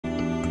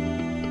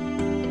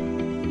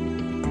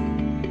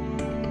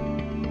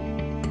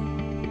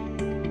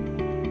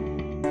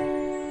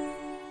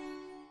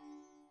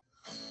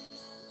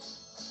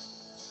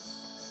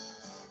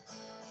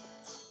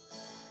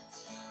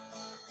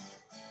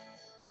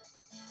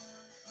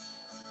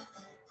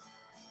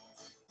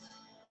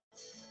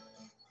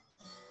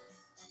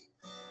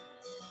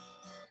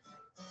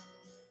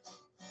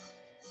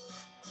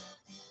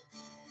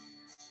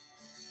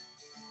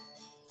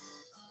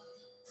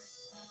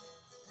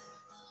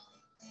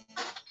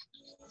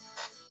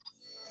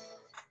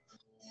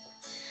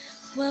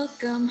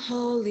Welcome,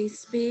 Holy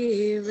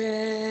Spirit.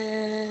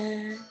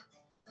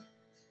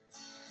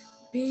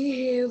 Be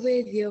here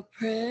with your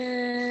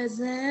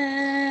presence.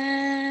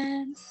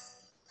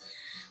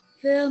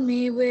 Fill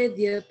me with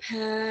your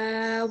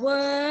power.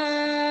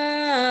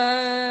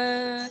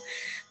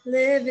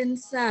 Live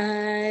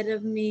inside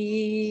of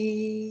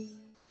me.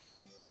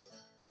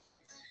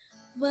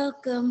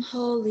 Welcome,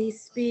 Holy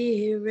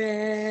Spirit.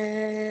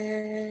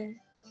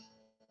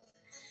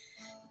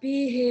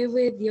 Be here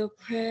with your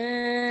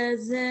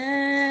presence.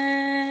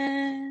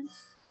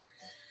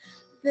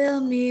 Fill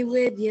me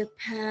with your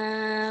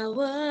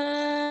power.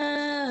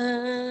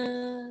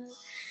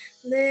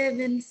 Live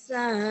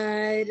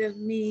inside of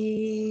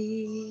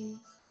me.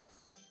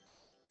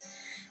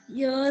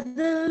 You're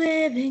the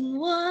living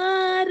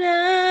water,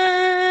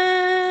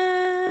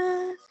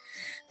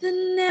 the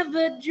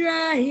never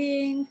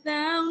drying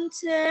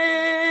fountain,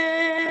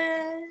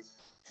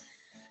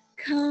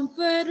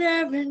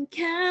 comforter and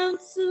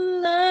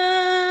counselor.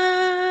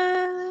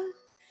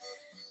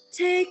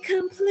 Take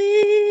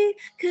complete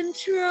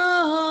control.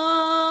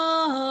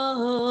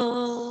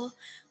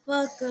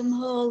 Welcome,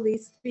 Holy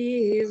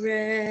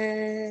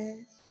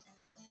Spirit.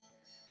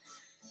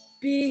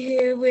 Be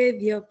here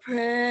with your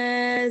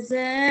presence.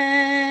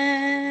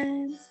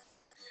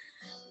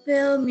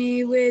 Fill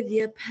me with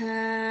your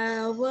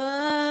power.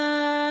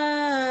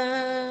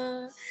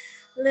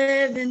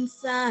 Live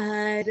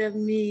inside of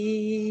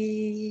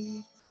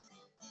me.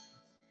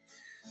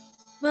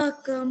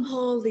 Welcome,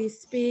 Holy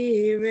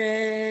Spirit.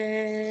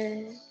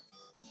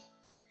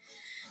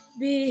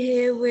 Be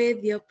here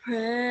with your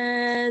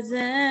presence.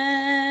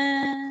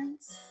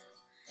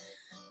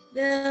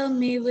 Fill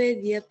me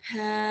with your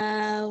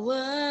power.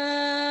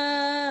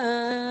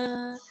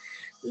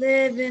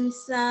 Live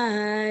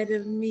inside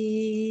of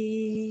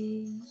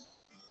me.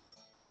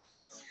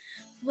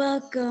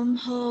 Welcome,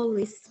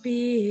 Holy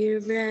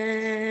Spirit.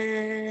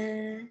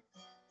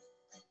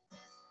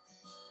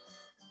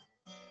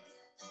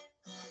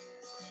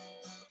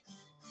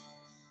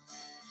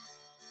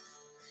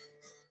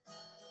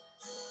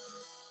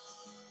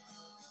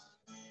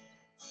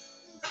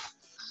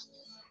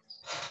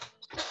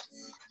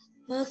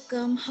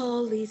 Welcome,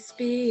 Holy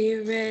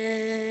Spirit.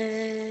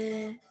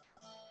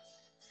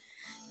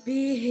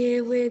 Be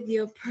here with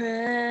your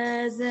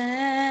presence.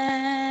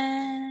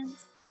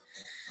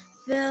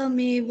 Fill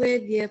me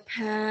with your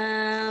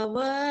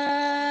power.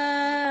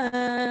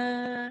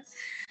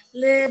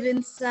 Live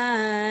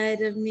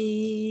inside of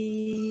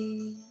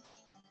me.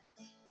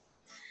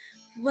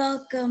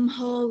 Welcome,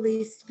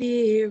 Holy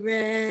Spirit.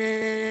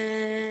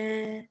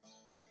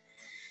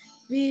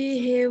 Be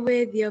here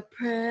with your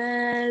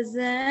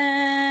presence.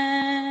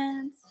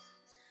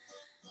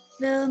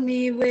 Fill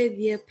me with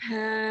your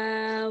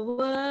power.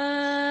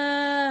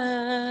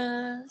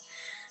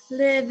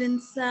 Live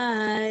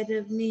inside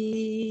of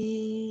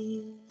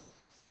me.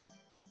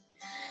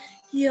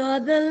 You're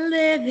the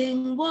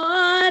living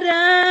water,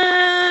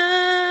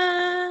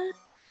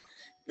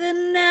 the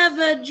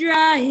never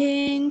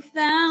drying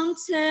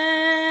fountain,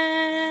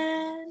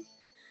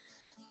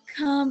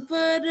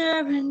 comforter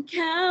and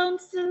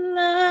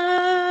counselor.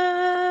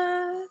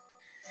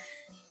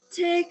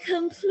 Take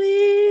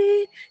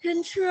complete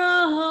control.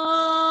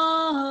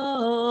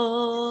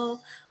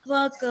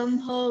 Welcome,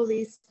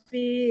 Holy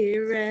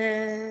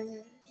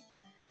Spirit.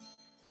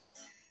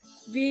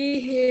 Be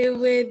here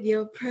with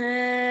your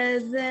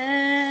presence.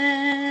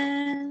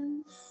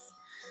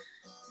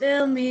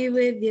 Fill me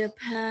with your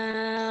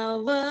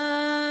power.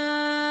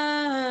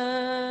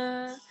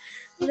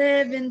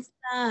 Live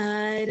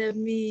inside of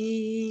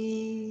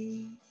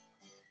me.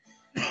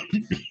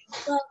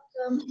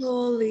 Welcome,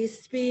 Holy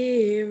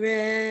Spirit.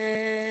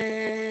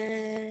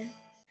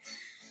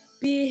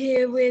 Be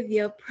here with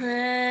your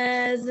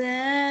presence.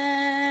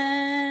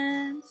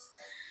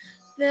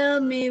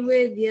 Fill me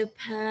with your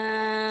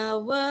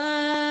power.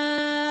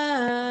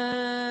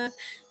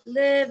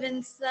 Live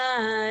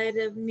inside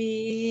of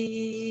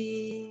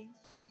me.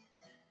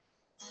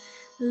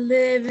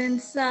 Live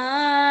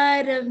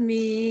inside of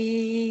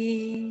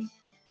me.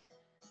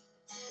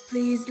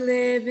 Please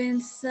live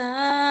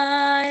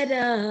inside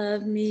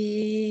of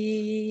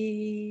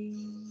me.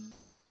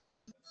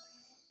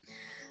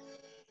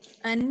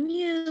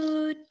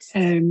 Unmute.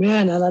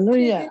 Amen.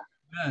 Hallelujah.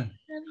 Amen.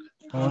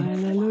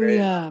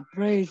 Hallelujah.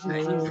 Praise you,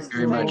 Thank you Jesus.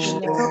 very much.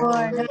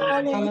 Lord,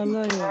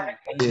 Hallelujah.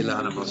 Praise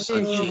you,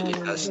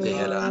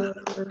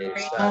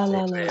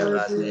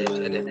 hallelujah.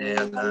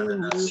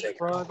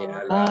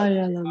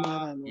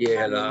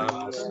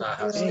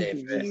 Thank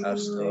you,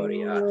 Jesus.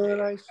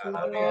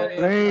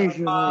 Praise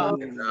your holy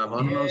name.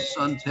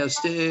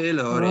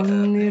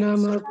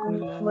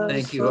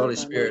 Thank you, Holy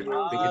Spirit.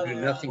 We can do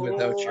nothing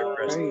without your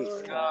presence.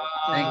 Praise God.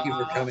 Thank you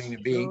for coming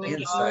and being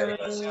inside of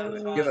us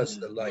to give us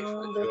the life,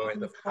 the joy,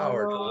 the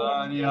power to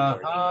walk.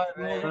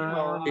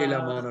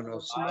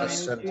 Ilamanos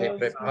asante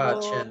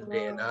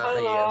prepachende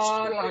nahayas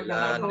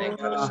ilane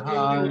kaske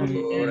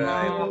ora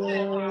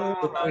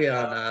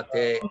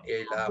supriyanate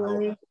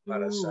ilamo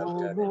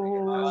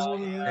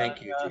holy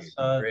Thank you, Jesus.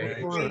 Praise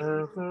you.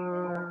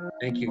 forever.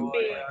 Thank you, Lord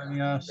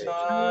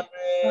God.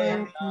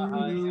 Praise I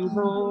give you, you.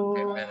 Lord,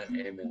 Amen and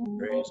amen.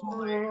 Praise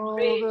all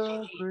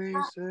the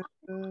praises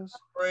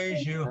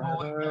Praise you, that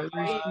Holy I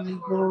God.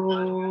 receive,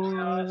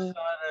 Lord.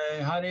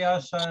 Hariya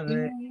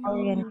Sare,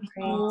 Glory and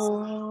praise.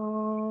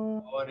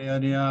 Lord,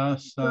 Hariya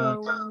Sare,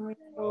 shower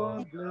me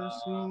your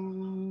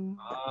blessing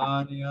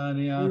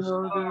Hariya in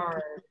order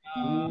to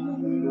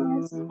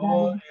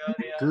fulfill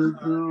you, to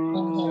do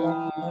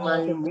my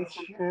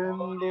mission,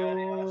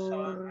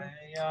 Lord.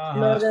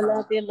 Lord, I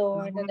love you,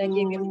 Lord, and I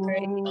give you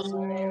praise,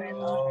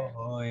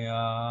 Oh,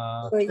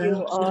 yeah. for you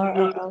Enter are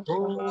your our Alpha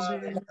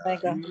holy and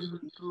Omega,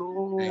 spirit,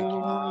 Thank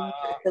you. Lord.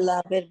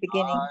 beloved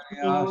beginning,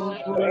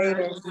 Lord,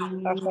 Creator,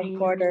 bless our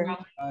Comforter, me.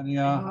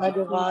 Hariya. our Abide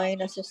divine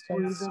with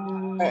assistance,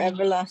 our me.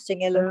 everlasting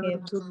Elohim,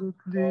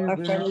 Absolutely our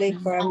with friendly you,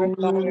 forever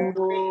Father,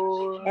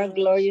 our Lord.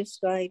 glorious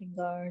guiding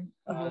guard,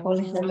 our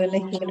holy heavenly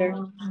healer,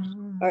 Lord,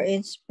 our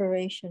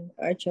inspiration,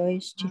 our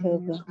joyous praise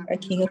Jehovah, our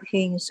King of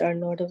Kings, our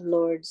Lord of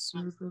Lords.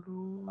 to the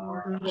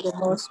Lord. You're the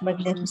most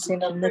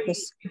magnificent, omnipotent,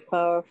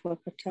 powerful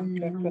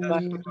protector and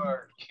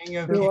provider. King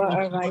of You Kings, are our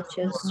Lord of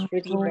righteous Lords.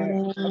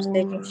 Redeemer, our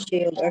saving Lord,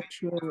 shield, our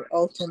true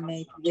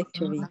ultimate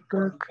victory, the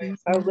our trees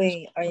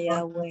way, our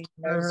Yahweh,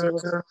 and our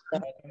zealous forever.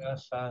 desire.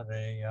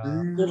 Hariya.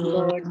 Good You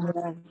Lord, we are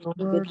love you.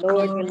 Good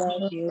Lord Lord, we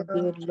love you. God.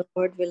 Good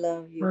Lord, we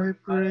love you. I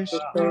praise We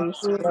you praise,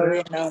 glory,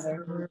 and honor.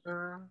 forever.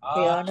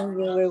 We honor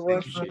you, we Thank you,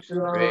 worship Jesus. you,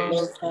 and we Praise,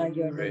 glorify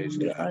your praise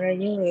name. We God. honor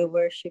you, we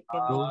worship you,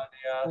 and we Lord,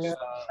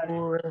 Hariya.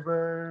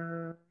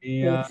 forever.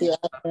 lift you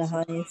up in the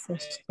highest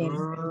esteem.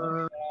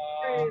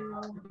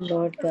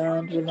 Lord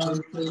God, we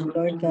love you.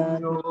 Lord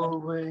God, we love you.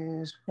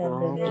 Always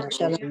from Heavenly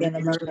Shalakina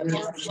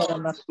Makarina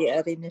Shalamakti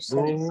Arina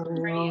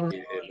Lord,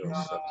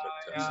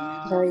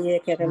 Haye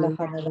Kerala may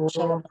Hanala the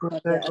Lord Shalamakaya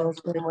protect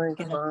also my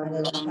Arina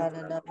Hanala family,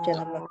 Hanala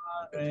Shalamak Lord.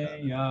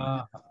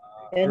 Hariya.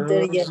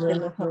 Enter God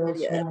Yakila bless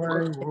Hamari also my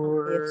Arina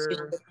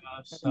work,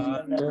 Shalamakala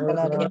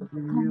that Kalaria I be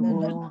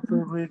able to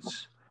reach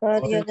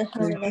Arya Hanala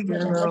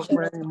expectation Hanala of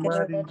my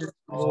Shalamakala marriage,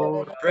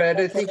 Lord. Fred,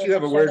 I think you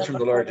have a word from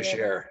the Lord to Shalamakala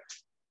share.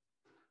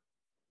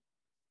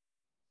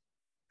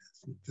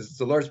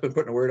 The Lord's been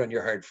putting a word on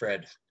your heart,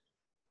 Fred.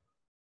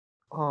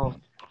 Oh,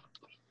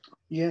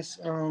 yes,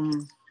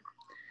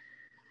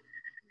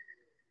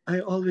 I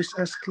always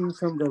asking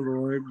from the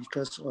Lord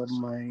because of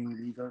my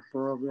legal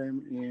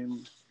problem,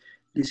 and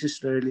this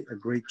is really a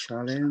great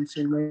challenge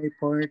in my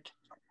part.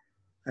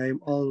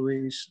 I'm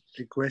always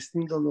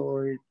requesting the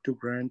Lord to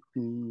grant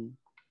me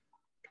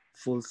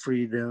full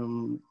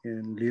freedom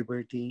and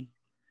liberty.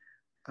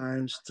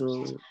 I'm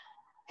still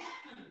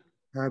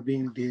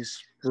having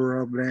this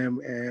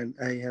problem, and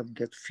I have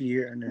that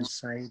fear and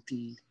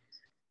anxiety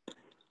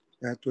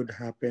that would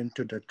happen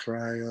to the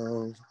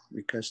trial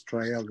because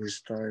trial will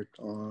start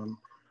on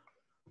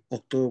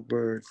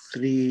October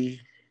 3,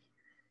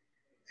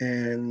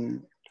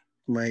 and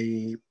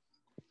my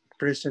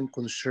present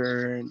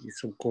concern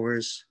is, of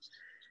course,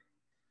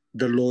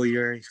 the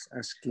lawyer is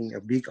asking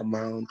a big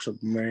amount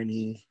of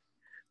money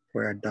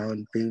for a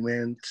down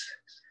payment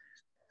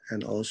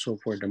and also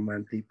for the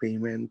monthly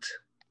payment.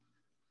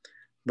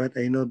 But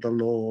I know the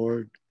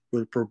Lord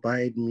will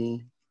provide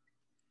me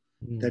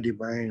the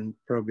divine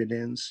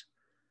providence.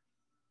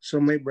 So,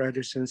 my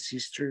brothers and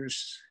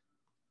sisters,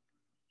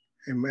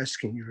 I'm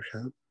asking your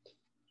help.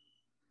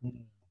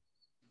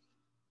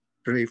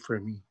 Pray for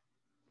me.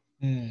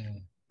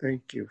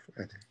 Thank you,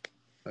 Father.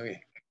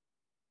 Okay.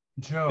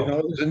 Joe. You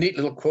know, there's a neat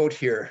little quote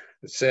here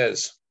that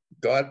says,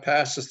 God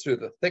passes through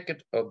the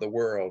thicket of the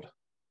world,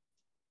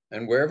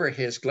 and wherever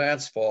his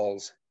glance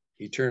falls,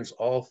 he turns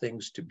all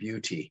things to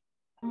beauty.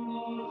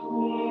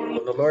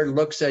 When the Lord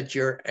looks at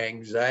your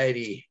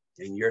anxiety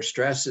and your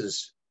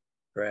stresses,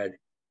 Fred,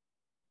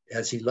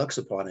 as he looks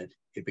upon it,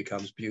 it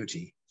becomes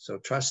beauty. So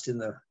trust in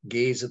the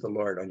gaze of the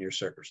Lord on your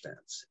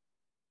circumstance.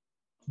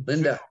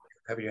 Linda,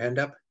 have your hand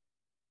up?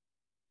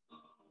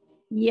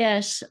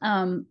 Yes,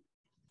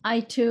 I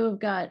too have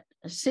got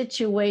a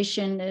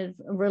situation of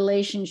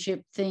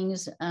relationship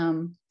things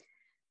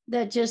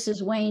that just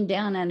is weighing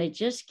down, and it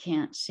just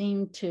can't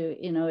seem to,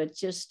 it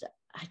just,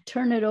 I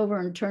turn it over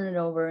and turn it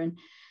over. And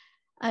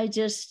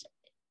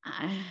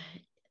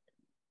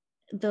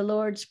the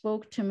Lord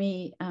spoke to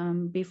me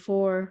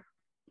before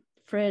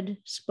Fred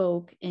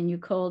spoke, and you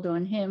called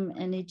on him,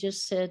 and he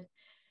just said,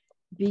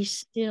 be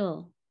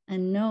still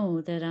and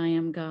know that I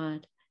am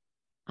God.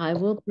 I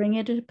will bring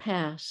it to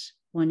pass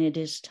when it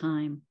is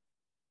time.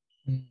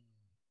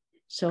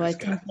 So Praise I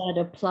think that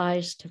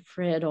applies to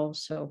Fred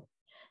also.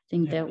 I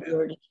think that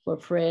word is for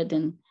Fred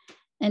and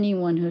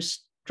anyone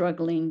who's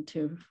struggling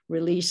to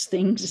release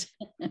things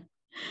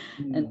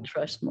and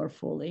trust more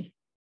fully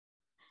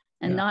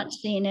and not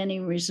seeing any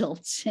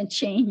results and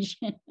change.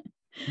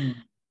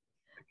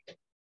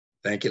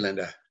 Thank you,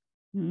 Linda.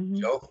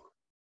 Joe?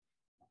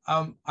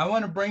 I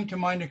want to bring to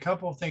mind a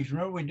couple of things.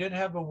 Remember, we did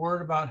have a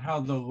word about how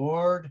the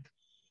Lord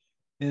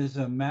is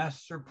a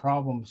master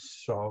problem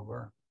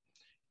solver,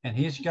 and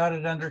he's got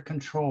it under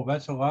control.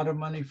 That's a lot of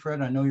money,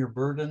 Fred. I know you're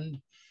burdened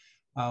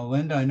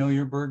Linda, I know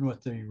you're burdened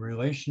with the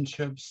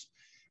relationships,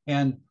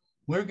 and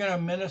we're going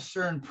to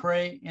minister and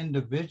pray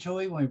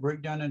individually when we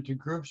break down into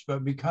groups,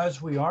 but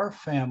because we are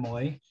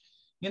family,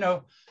 you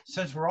know,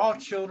 since we're all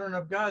children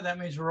of God, that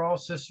means we're all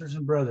sisters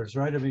and brothers,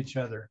 right, of each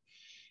other.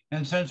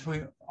 And since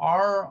we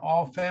are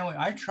all family,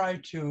 I try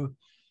to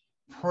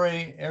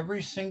pray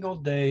every single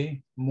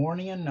day,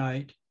 morning and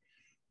night,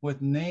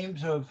 with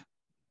names of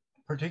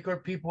particular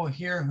people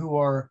here who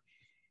are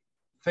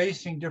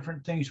facing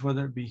different things,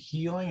 whether it be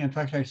healing. In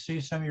fact, I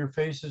see some of your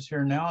faces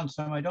here now and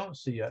some I don't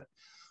see yet.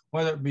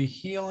 Whether it be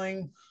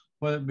healing,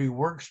 whether it be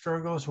work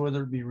struggles,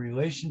 whether it be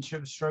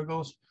relationship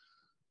struggles.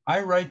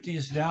 I write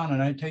these down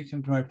and I take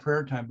them to my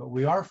prayer time, but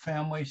we are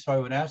family. So I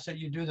would ask that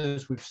you do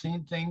this. We've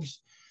seen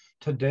things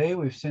today,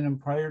 we've seen in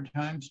prior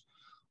times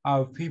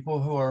of people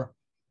who are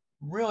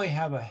really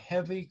have a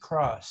heavy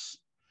cross.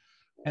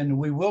 And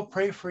we will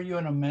pray for you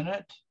in a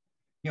minute,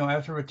 you know,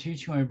 after we're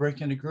teaching, when we break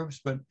into groups,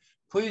 but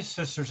please,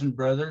 sisters and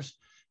brothers,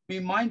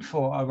 be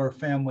mindful of our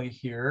family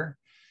here.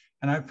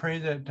 And I pray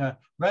that,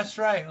 that's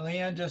right,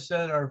 Leanne just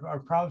said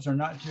our problems are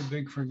not too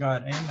big for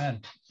God. Amen.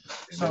 Amen.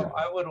 So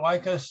I would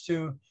like us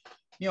to,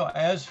 you know,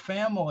 as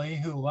family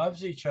who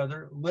loves each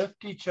other,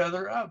 lift each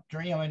other up.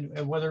 I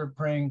mean, whether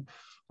praying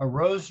a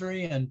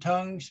rosary in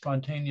tongues,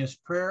 spontaneous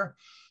prayer,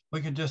 we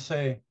could just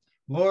say,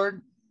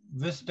 Lord,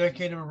 this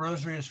decade of a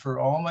rosary is for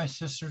all my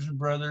sisters and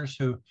brothers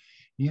who,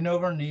 you know,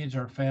 our needs,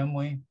 our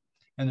family,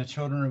 and the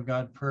Children of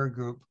God prayer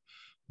group.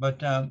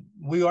 But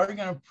we are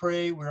going to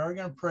pray. We are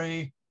going to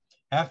pray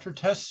after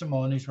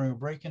testimonies. We're going to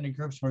break into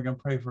groups. We're going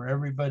to pray for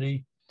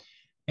everybody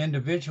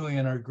individually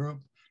in our group,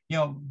 you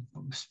know,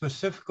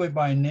 specifically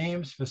by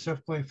name,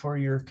 specifically for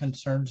your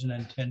concerns and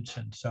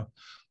intentions. So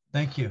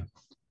thank you.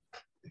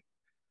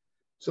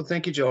 So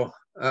thank you, Joe.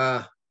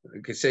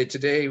 Like I say,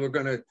 today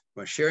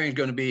my sharing is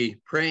going to be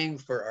praying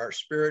for our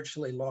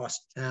spiritually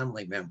lost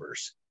family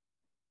members.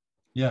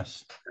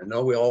 Yes. I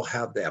know we all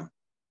have them.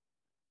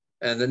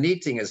 And the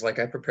neat thing is, like,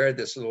 I prepared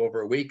this a little over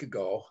a week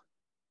ago.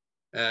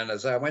 And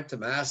as I went to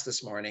Mass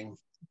this morning,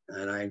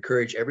 and I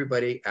encourage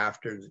everybody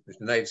after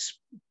tonight's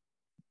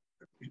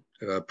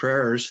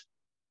prayers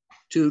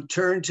to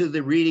turn to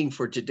the reading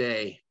for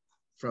today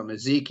from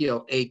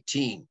Ezekiel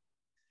 18.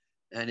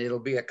 And it'll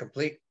be a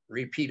complete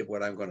repeat of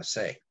what I'm going to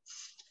say.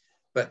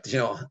 But, you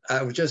know,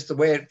 I was just the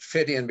way it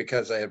fit in,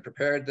 because I had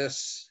prepared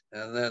this,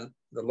 and then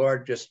the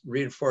Lord just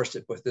reinforced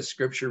it with this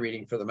scripture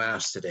reading for the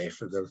Mass today,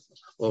 for the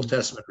Old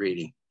Testament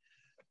reading.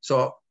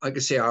 So, like I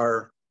say,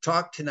 our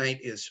talk tonight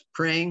is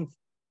praying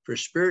for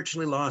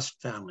spiritually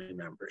lost family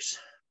members.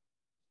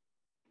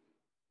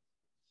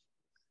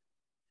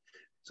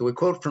 So we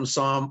quote from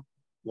Psalm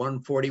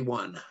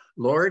 141,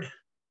 Lord,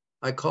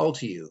 I call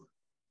to you.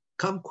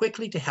 Come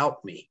quickly to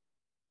help me.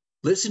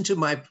 Listen to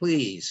my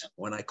pleas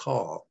when I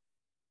call.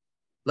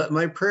 Let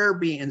my prayer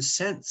be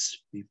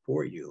incense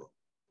before you,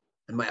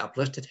 and my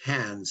uplifted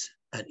hands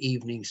an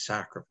evening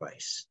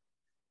sacrifice.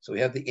 So we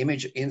have the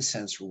image of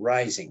incense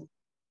rising.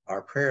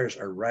 Our prayers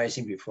are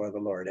rising before the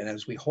Lord. And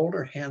as we hold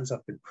our hands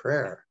up in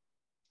prayer,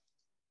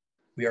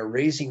 we are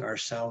raising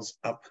ourselves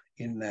up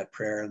in that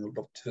prayer and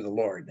look to the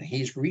Lord. And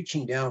he's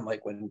reaching down,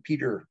 like when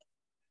Peter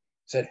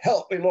said,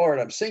 help me, Lord,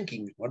 I'm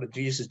sinking. What did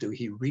Jesus do?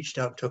 He reached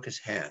out, took his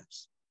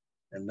hands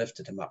and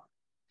lifted him up.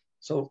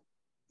 So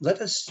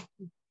let us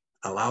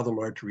allow the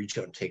Lord to reach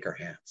out and take our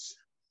hands.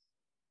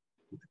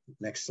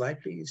 Next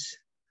slide, please.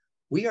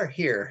 We are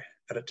here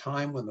at a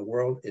time when the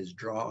world is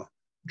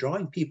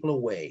drawing people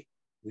away.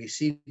 We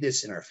see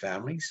this in our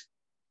families.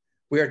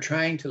 We are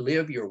trying to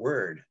live your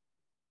word,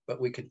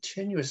 but we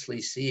continuously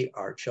see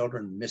our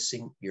children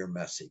missing your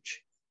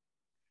message.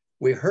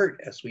 We hurt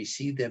as we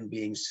see them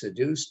being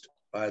seduced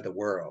by the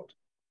world.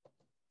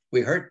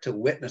 We hurt to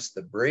witness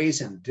the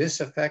brazen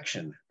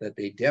disaffection that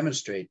they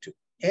demonstrate to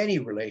any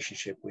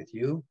relationship with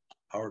you,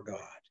 our God.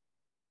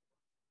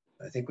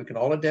 I think we can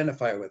all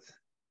identify with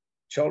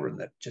children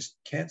that just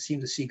can't seem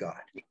to see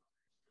God.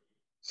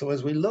 So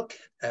as we look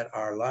at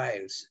our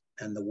lives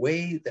and the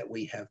way that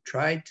we have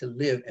tried to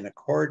live in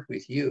accord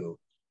with you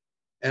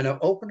and have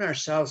opened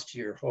ourselves to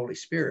your Holy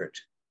Spirit,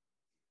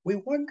 we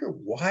wonder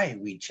why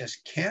we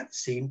just can't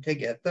seem to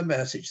get the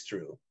message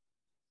through.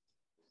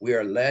 We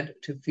are led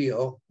to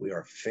feel we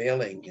are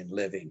failing in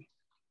living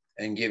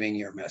and giving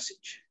your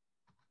message.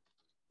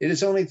 It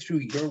is only through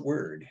your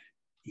word,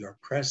 your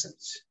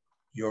presence,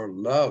 your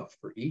love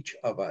for each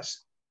of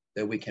us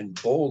that we can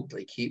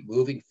boldly keep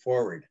moving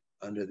forward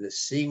under this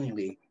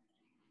seemingly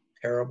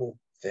terrible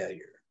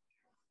failure.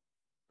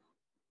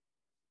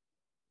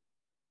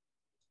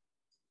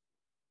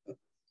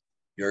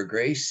 Your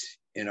grace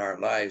in our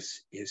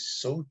lives is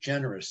so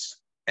generous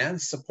and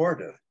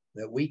supportive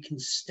that we can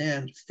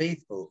stand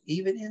faithful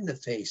even in the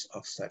face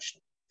of such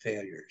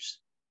failures.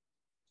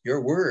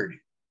 Your word,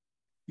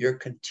 your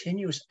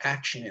continuous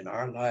action in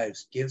our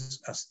lives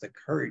gives us the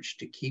courage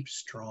to keep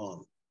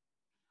strong.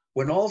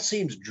 When all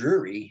seems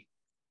dreary,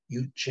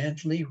 you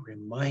gently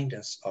remind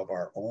us of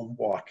our own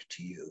walk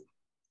to you.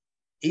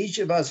 Each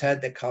of us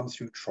had to come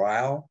through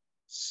trial,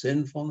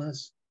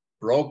 sinfulness,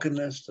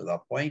 brokenness to the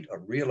point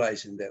of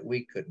realizing that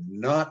we could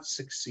not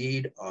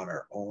succeed on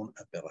our own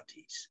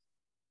abilities.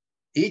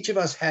 Each of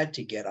us had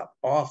to get up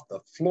off the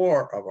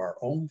floor of our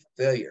own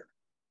failure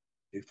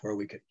before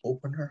we could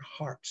open our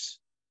hearts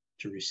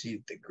to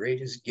receive the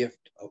greatest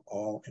gift of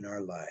all in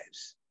our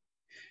lives.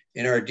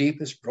 In our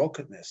deepest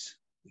brokenness,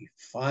 we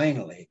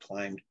finally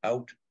climbed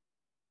out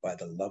by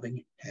the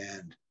loving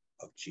hand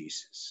of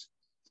Jesus.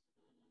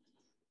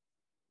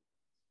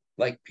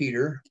 Like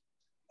Peter,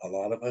 a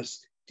lot of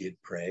us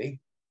did pray.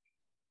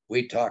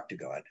 We talked to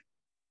God.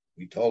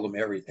 We told him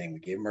everything. We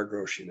gave him our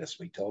grocery list.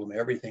 We told him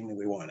everything that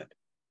we wanted.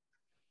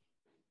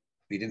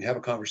 We didn't have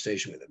a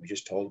conversation with him. We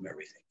just told him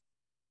everything.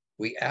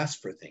 We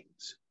asked for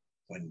things.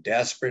 When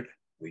desperate,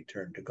 we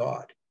turned to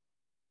God.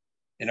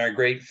 In our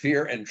great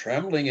fear and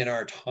trembling in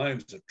our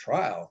times of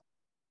trial,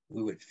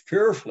 we would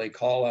fearfully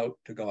call out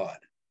to God.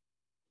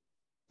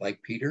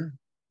 Like Peter,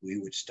 we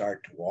would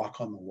start to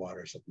walk on the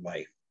waters of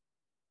life.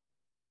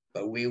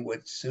 But we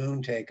would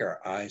soon take our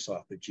eyes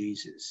off of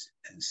Jesus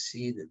and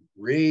see the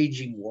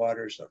raging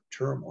waters of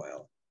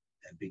turmoil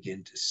and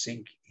begin to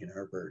sink in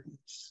our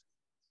burdens.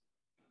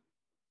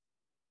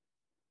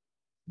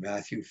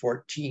 Matthew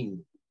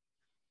 14,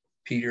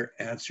 Peter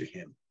answered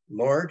him,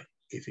 Lord,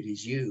 if it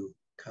is you,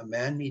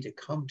 command me to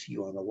come to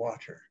you on the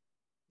water.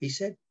 He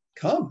said,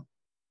 come.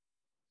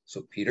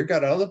 So Peter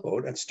got out of the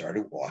boat and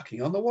started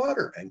walking on the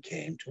water and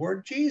came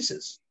toward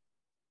Jesus.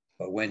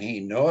 But when he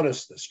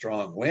noticed the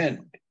strong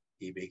wind,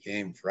 he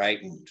became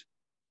frightened,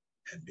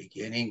 and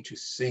beginning to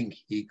sink,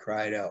 he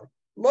cried out,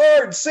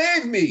 Lord,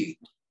 save me.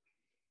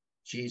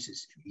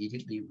 Jesus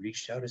immediately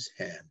reached out his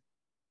hand,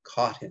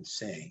 caught him,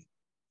 saying,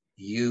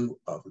 you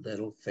of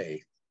little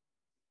faith,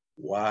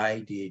 why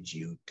did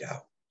you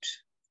doubt?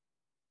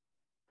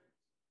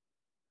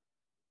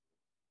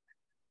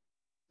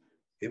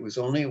 It was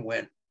only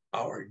when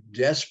our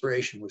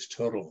desperation was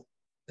total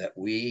that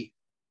we,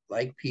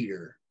 like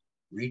Peter,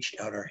 reached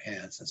out our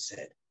hands and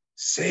said,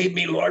 save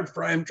me, Lord,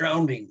 for I am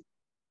drowning.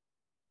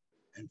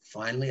 And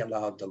finally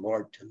allowed the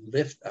Lord to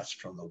lift us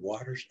from the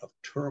waters of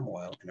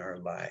turmoil in our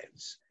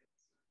lives.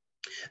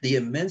 The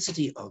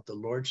immensity of the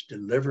Lord's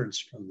deliverance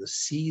from the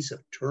seas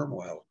of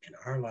turmoil in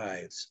our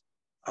lives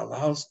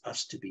allows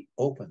us to be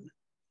open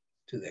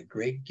to the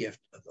great gift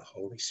of the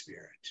Holy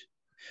Spirit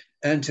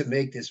and to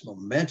make this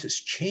momentous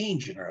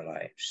change in our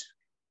lives.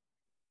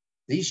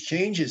 These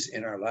changes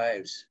in our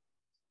lives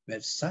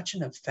made such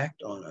an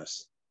effect on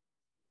us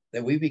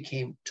that we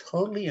became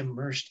totally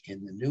immersed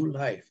in the new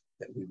life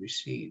that we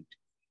received,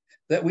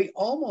 that we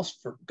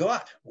almost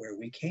forgot where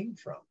we came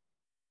from.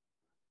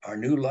 Our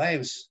new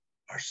lives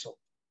are so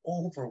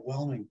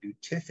overwhelming,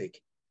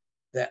 beatific,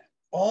 that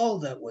all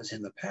that was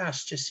in the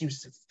past just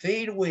seems to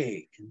fade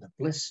away in the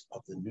bliss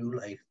of the new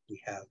life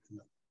we have in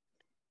the Lord.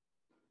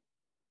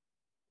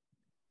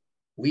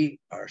 We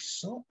are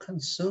so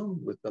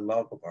consumed with the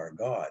love of our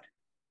God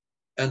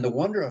and the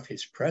wonder of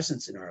his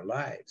presence in our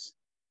lives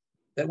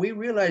that we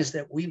realize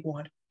that we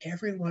want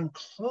everyone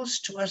close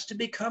to us to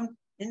become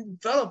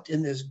enveloped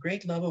in this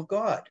great love of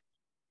God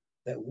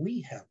that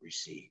we have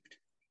received.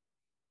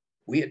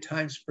 We at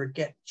times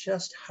forget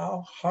just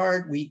how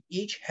hard we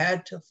each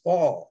had to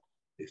fall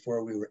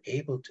before we were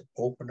able to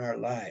open our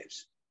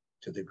lives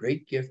to the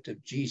great gift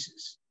of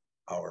Jesus,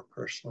 our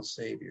personal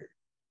Savior,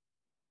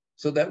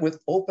 so that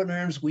with open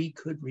arms we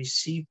could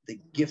receive the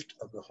gift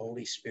of the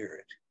Holy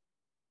Spirit.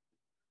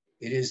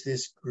 It is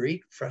this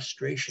great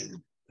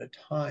frustration that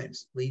at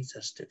times leads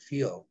us to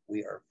feel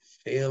we are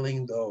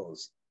failing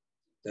those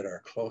that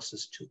are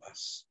closest to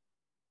us.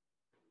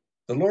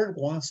 The Lord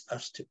wants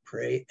us to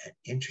pray and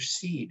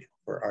intercede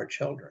for our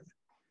children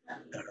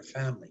and our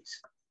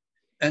families,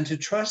 and to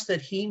trust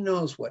that he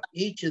knows what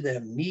each of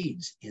them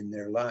needs in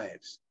their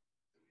lives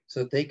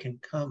so that they can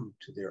come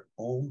to their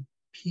own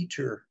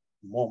Peter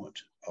moment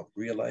of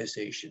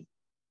realization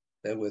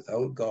that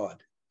without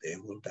God, they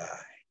will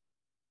die.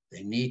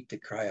 They need to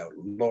cry out,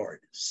 Lord,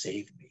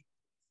 save me.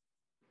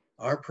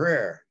 Our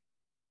prayer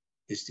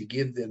is to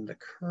give them the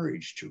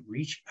courage to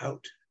reach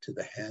out to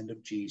the hand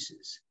of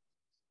Jesus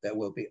that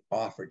will be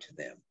offered to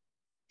them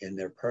in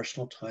their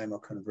personal time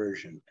of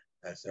conversion,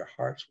 as their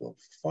hearts will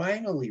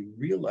finally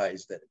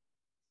realize that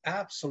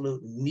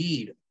absolute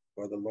need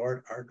for the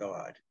Lord our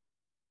God.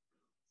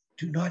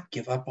 Do not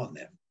give up on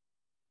them.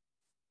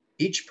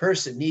 Each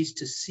person needs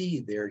to see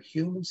their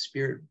human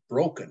spirit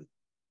broken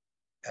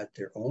at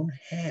their own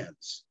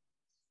hands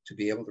to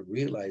be able to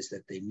realize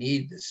that they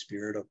need the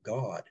Spirit of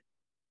God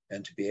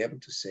and to be able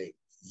to say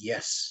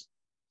yes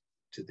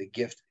to the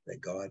gift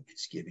that God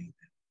is giving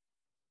them.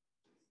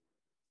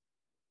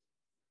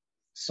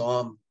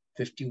 Psalm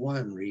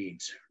 51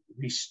 reads,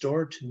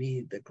 restore to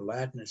me the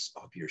gladness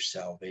of your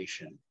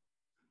salvation.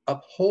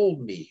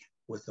 Uphold me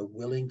with a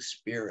willing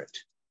spirit.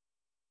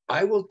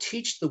 I will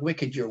teach the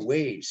wicked your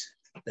ways,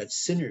 that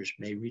sinners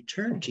may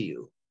return to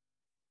you.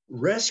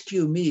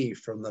 Rescue me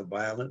from the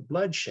violent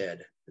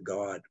bloodshed,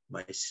 God,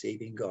 my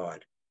saving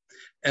God.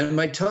 And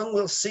my tongue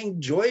will sing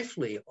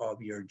joyfully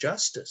of your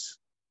justice.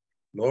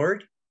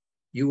 Lord,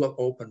 you will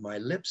open my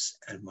lips,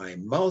 and my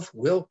mouth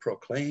will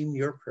proclaim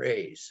your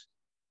praise.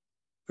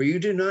 For you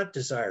do not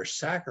desire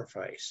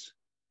sacrifice,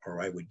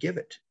 or I would give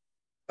it.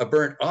 A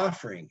burnt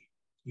offering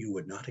you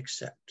would not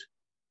accept.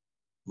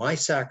 My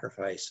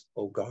sacrifice,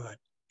 O God,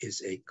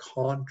 is a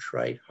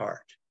contrite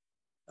heart.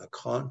 A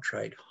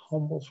contrite,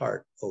 humble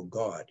heart, O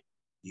God,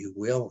 you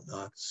will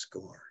not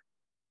scorn.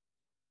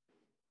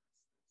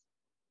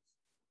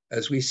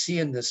 As we see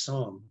in this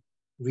psalm,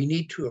 we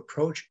need to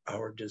approach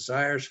our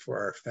desires for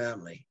our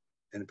family,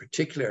 and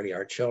particularly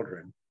our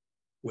children,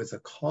 with a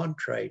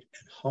contrite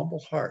and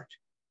humble heart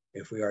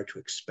if we are to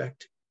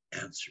expect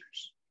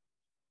answers.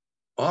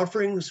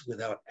 Offerings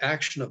without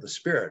action of the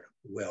Spirit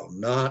will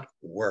not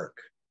work.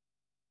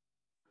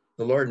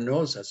 The Lord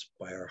knows us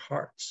by our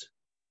hearts,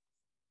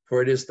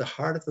 for it is the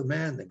heart of the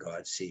man that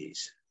God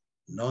sees,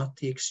 not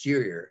the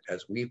exterior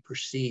as we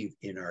perceive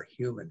in our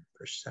human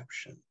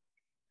perception.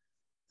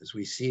 As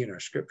we see in our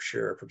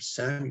scripture from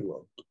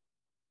Samuel,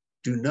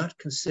 do not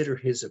consider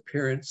his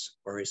appearance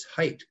or his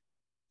height,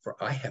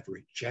 for I have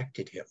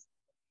rejected him.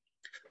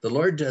 The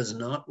Lord does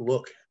not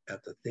look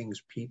at the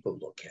things people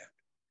look at.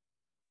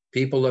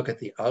 People look at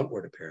the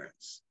outward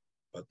appearance,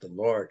 but the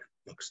Lord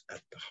looks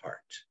at the heart.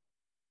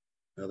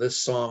 Now,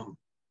 this psalm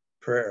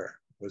prayer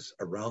was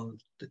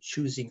around the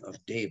choosing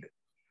of David.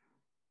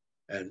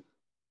 And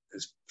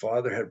his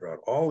father had brought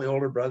all the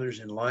older brothers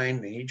in line,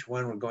 and each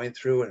one was going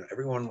through, and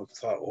everyone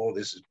thought, oh,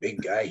 this is a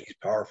big guy. He's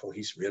powerful.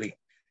 He's really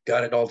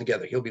got it all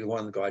together. He'll be the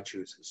one that God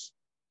chooses.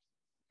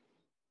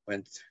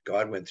 When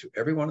God went through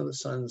every one of the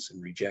sons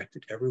and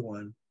rejected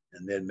everyone,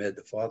 and then made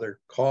the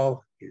father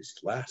call his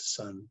last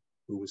son,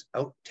 who was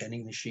out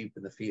tending the sheep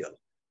in the field,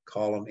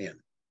 call him in.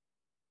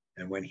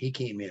 And when he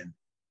came in,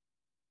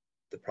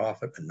 the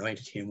prophet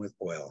anointed him with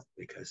oil,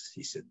 because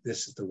he said,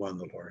 this is the one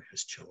the Lord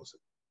has chosen.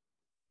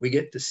 We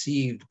get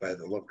deceived by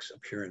the looks,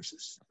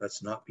 appearances.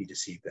 Let's not be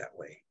deceived that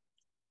way.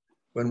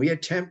 When we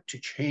attempt to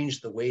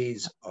change the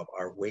ways of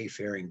our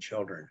wayfaring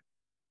children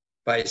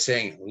by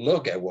saying,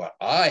 look at what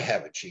I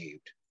have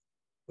achieved,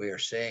 we are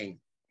saying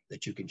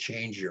that you can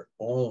change your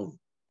own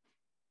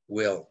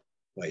will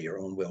by your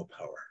own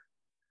willpower.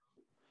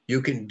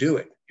 You can do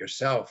it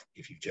yourself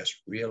if you just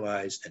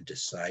realize and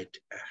decide to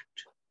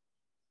act.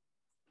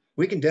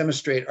 We can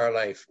demonstrate our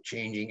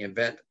life-changing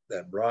event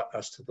that brought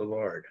us to the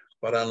Lord,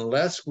 but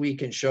unless we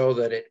can show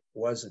that it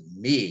wasn't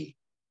me,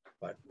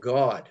 but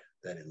God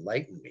that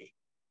enlightened me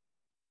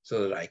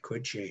so that I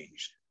could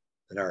change,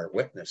 then our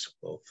witness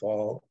will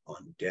fall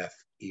on deaf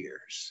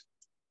ears.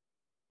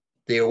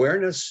 The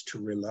awareness to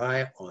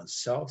rely on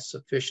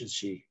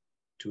self-sufficiency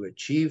to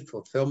achieve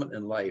fulfillment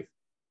in life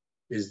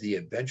is the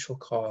eventual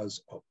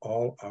cause of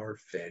all our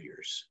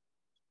failures.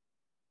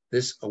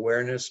 This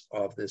awareness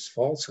of this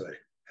falsehood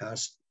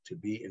has to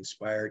be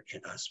inspired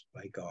in us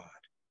by God.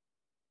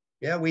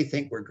 Yeah, we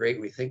think we're great.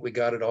 We think we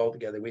got it all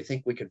together. We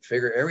think we can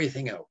figure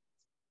everything out.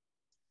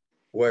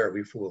 Boy, are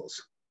we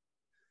fools.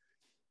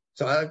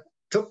 So I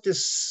took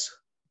this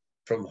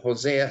from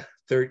Hosea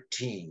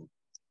 13.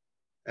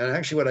 And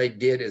actually what I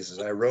did is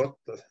I wrote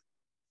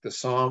the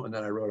psalm, and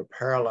then I wrote a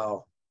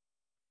parallel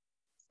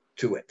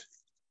to it.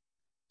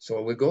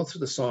 So we go through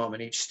the psalm in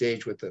each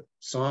stage with the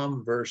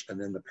psalm verse and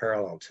then the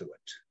parallel to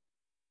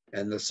it.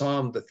 And the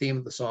psalm, the theme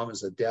of the psalm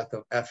is the death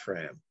of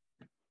Ephraim.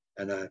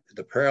 And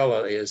the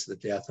parallel is the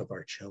death of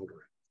our children.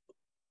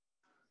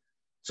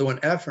 So when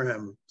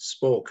Ephraim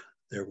spoke,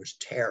 there was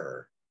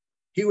terror.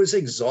 He was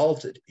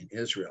exalted in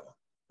Israel,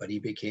 but he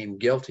became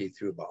guilty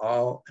through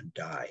Baal and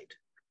died.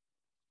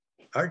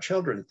 Our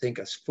children think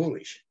us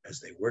foolish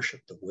as they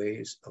worship the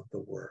ways of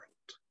the world.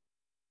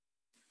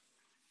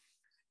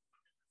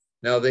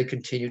 Now they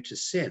continue to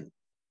sin,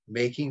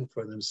 making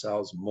for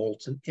themselves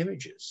molten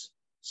images,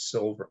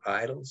 silver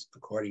idols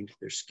according to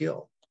their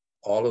skill,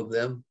 all of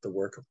them the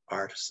work of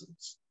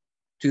artisans.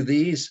 To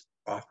these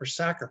offer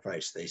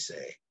sacrifice, they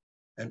say,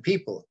 and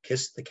people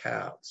kiss the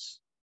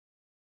calves.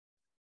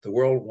 The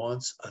world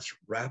wants us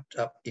wrapped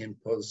up in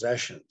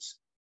possessions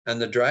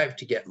and the drive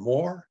to get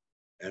more,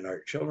 and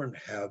our children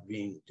have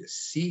been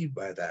deceived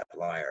by that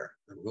liar,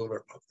 the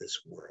ruler of this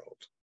world.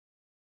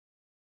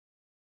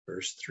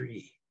 Verse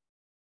 3.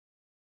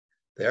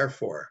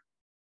 Therefore,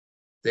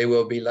 they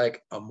will be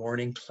like a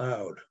morning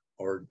cloud,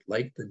 or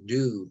like the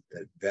dew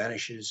that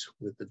vanishes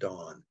with the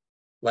dawn,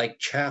 like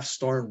chaff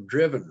storm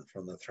driven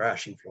from the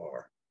thrashing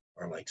floor,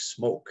 or like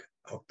smoke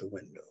out the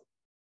window.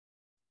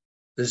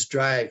 This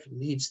drive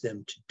leads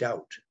them to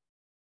doubt,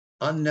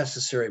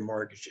 unnecessary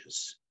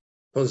mortgages,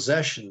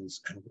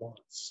 possessions and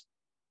wants,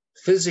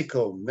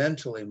 physical,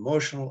 mental,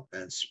 emotional,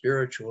 and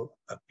spiritual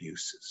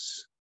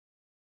abuses.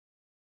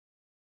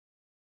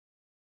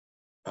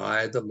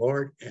 I, the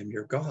Lord, am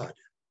your God,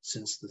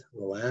 since the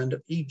land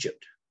of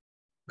Egypt.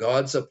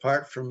 Gods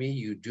apart from me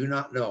you do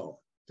not know.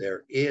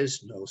 There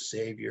is no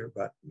Savior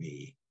but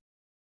me.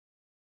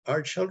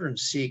 Our children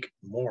seek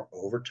more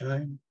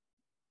overtime,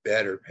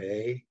 better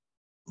pay,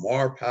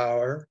 more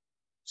power,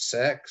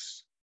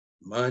 sex,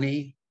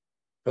 money,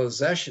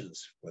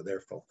 possessions for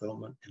their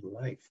fulfillment in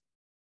life.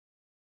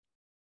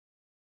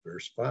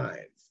 Verse 5.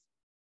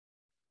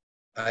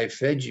 I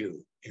fed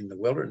you in the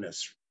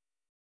wilderness,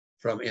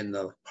 from in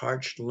the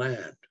parched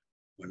land.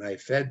 When I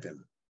fed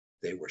them,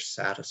 they were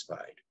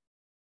satisfied.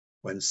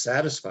 When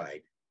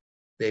satisfied,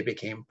 they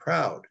became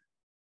proud.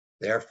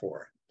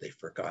 Therefore, they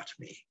forgot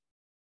me.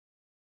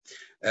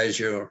 As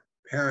your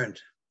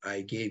parent,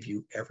 I gave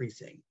you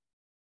everything.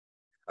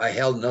 I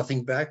held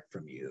nothing back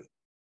from you,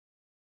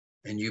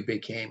 and you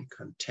became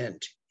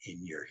content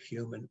in your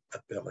human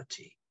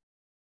ability.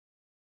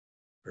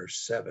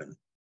 Verse 7.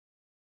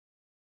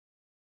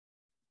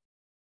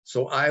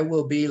 So I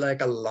will be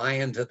like a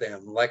lion to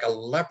them, like a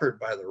leopard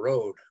by the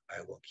road.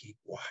 I will keep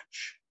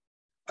watch.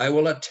 I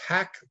will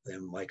attack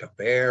them like a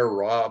bear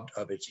robbed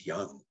of its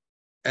young,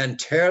 and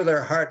tear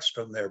their hearts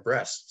from their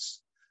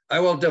breasts.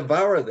 I will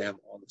devour them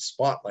on the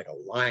spot like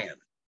a lion,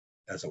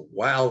 as a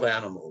wild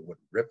animal would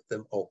rip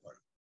them open.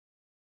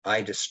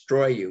 I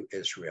destroy you,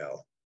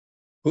 Israel.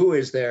 Who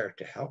is there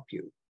to help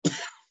you?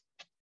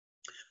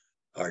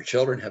 Our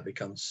children have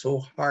become so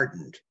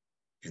hardened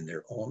in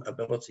their own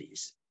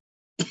abilities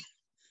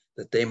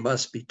that they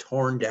must be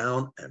torn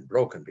down and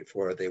broken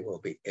before they will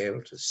be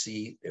able to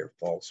see their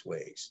false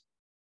ways.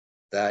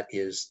 That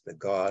is the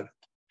God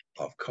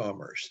of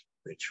commerce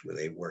which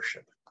they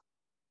worship.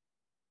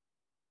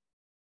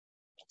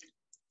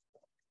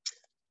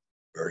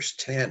 Verse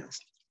 10,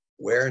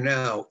 where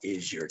now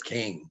is your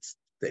king,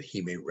 that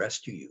he may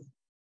rescue you,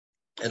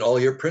 and all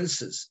your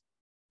princes,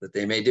 that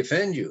they may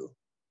defend you,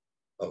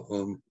 of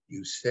whom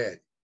you said,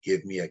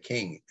 give me a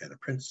king and a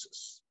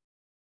princess.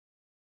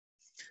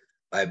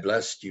 I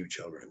blessed you,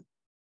 children,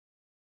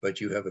 but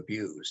you have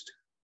abused.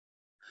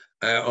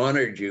 I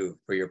honored you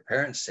for your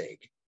parents'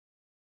 sake,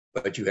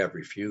 but you have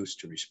refused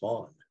to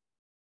respond.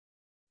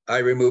 I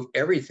remove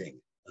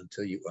everything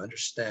until you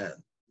understand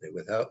that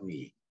without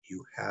me,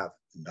 you have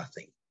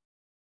nothing.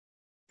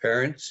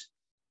 Parents,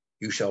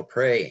 you shall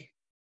pray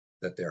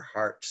that their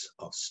hearts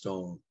of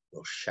stone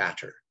will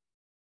shatter,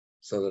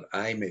 so that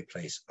I may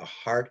place a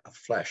heart of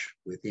flesh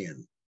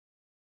within,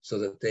 so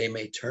that they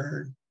may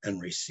turn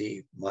and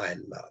receive my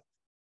love.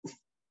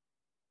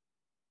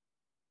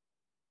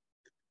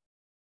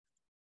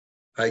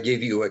 I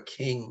give you a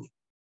king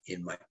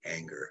in my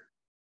anger,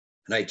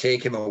 and I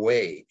take him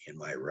away in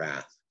my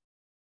wrath.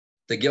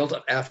 The guilt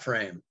of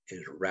Ephraim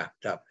is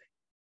wrapped up.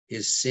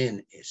 His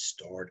sin is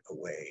stored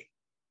away.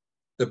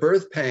 The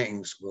birth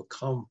pangs will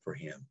come for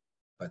him,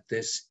 but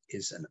this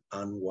is an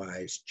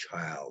unwise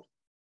child,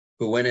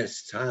 who when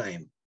it's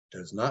time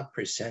does not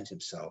present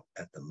himself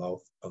at the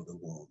mouth of the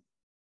womb.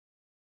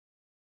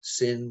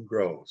 Sin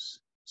grows,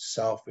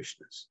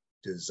 selfishness,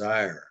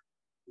 desire,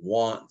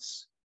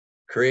 wants,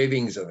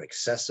 cravings of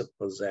excessive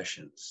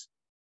possessions.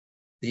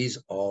 These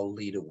all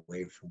lead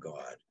away from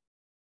God.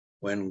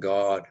 When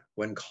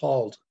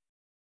called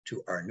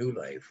to our new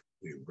life,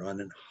 we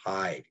run and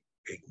hide,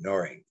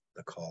 ignoring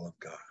the call of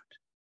God.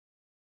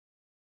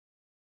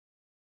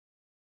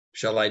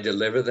 Shall I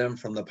deliver them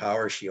from the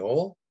power of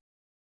Sheol?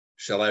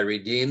 Shall I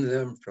redeem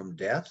them from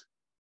death?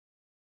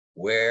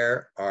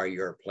 Where are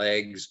your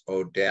plagues,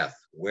 O death?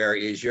 Where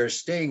is your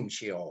sting,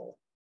 Sheol?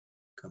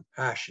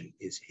 Compassion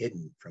is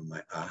hidden from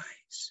my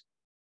eyes.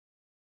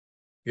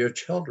 Your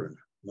children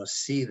must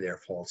see their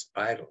false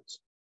idols,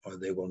 or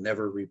they will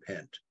never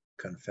repent,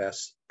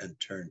 confess, and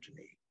turn to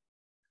me.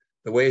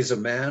 The ways of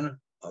man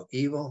of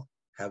evil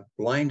have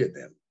blinded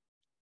them.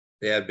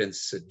 They have been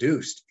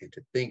seduced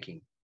into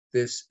thinking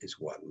this is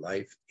what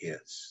life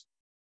is.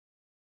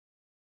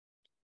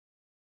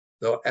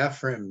 Though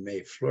Ephraim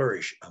may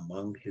flourish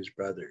among his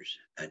brothers,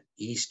 an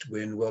east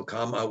wind will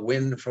come, a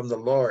wind from the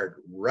Lord,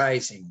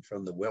 rising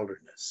from the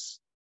wilderness.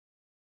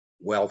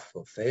 Wealth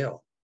will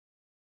fail,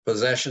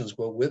 possessions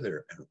will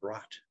wither and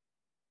rot,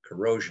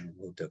 corrosion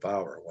will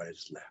devour what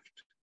is left.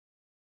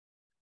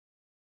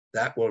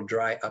 That will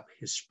dry up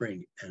his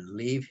spring and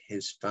leave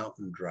his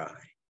fountain dry.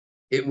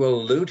 It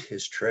will loot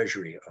his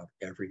treasury of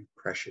every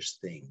precious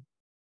thing.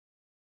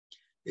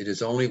 It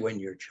is only when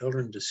your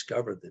children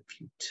discover the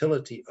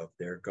futility of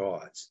their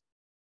gods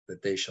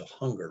that they shall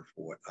hunger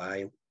for what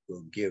I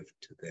will give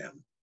to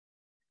them.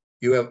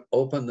 You have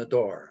opened the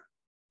door,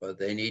 but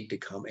they need to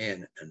come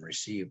in and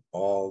receive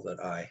all that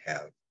I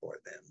have for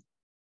them.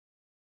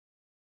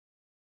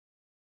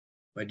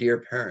 My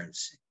dear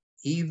parents,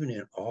 even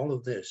in all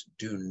of this,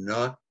 do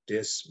not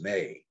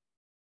dismay.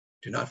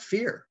 Do not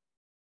fear,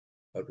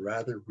 but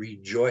rather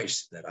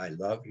rejoice that I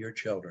love your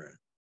children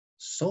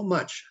so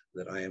much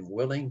that I am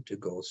willing to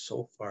go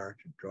so far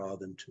to draw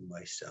them to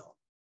myself.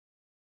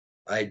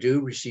 I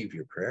do receive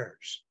your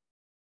prayers,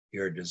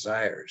 your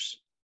desires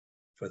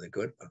for the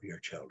good of your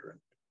children.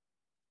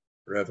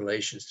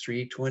 Revelations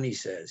 3:20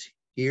 says,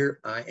 here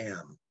I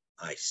am,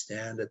 I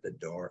stand at the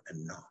door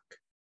and knock.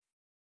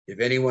 If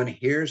anyone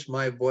hears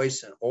my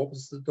voice and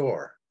opens the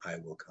door, I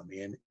will come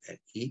in and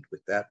eat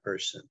with that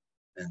person,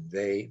 and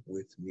they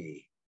with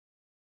me.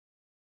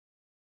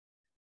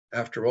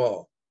 After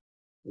all,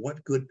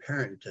 what good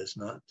parent does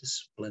not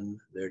discipline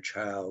their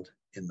child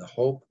in the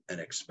hope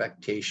and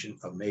expectation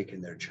of making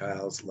their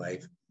child's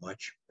life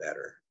much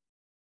better?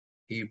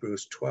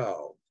 Hebrews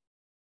 12.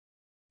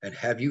 And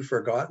have you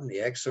forgotten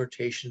the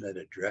exhortation that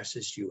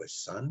addresses you as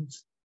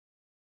sons?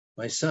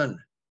 My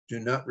son, do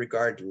not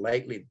regard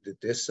lightly the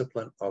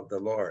discipline of the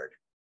Lord,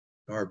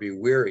 nor be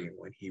weary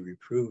when he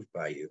reproved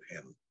by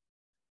him.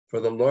 For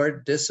the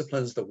Lord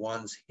disciplines the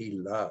ones he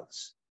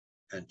loves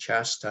and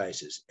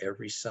chastises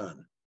every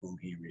son whom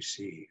he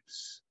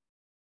receives.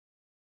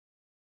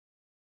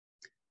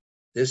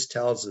 This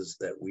tells us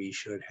that we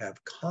should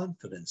have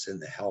confidence in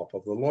the help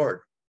of the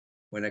Lord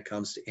when it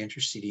comes to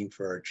interceding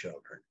for our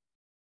children,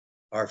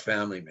 our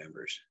family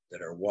members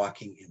that are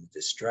walking in the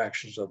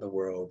distractions of the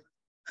world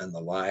and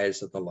the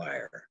lies of the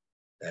liar,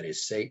 that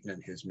is Satan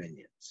and his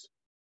minions.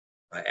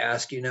 I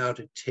ask you now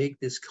to take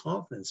this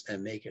confidence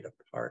and make it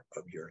a part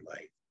of your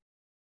life.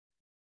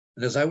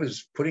 And as I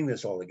was putting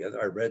this all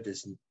together, I read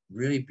this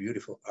really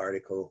beautiful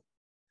article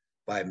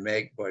by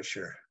Meg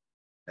Busher,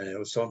 and I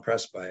was so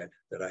impressed by it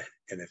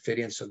and it fit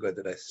in so good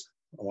that I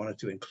wanted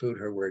to include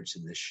her words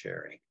in this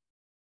sharing.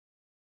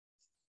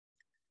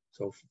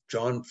 So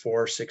John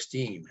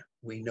 4:16,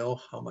 we know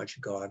how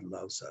much God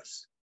loves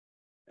us,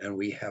 and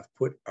we have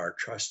put our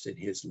trust in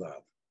his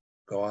love.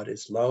 God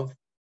is love,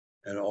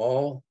 and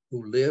all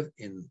who live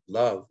in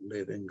love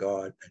live in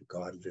God, and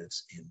God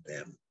lives in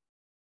them.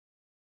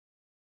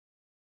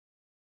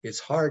 It's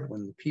hard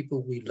when the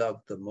people we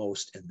love the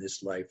most in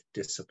this life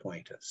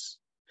disappoint us.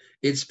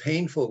 It's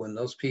painful when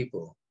those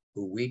people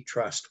who we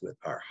trust with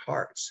our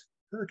hearts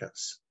hurt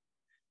us.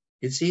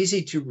 It's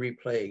easy to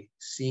replay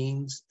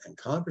scenes and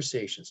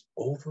conversations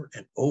over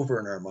and over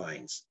in our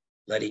minds,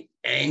 letting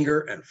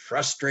anger and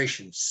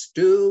frustration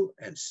stew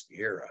and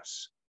steer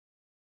us.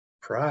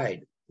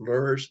 Pride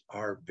blurs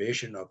our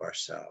vision of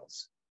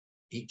ourselves,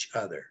 each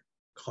other,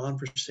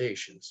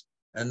 conversations,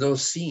 and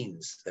those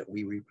scenes that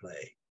we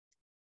replay.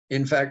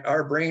 In fact,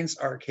 our brains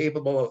are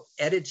capable of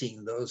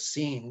editing those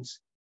scenes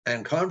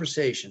and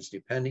conversations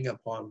depending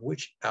upon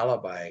which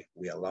alibi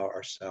we allow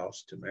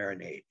ourselves to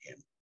marinate in.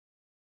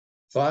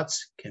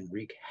 Thoughts can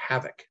wreak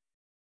havoc,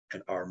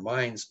 and our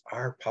minds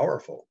are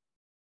powerful.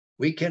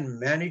 We can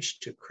manage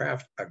to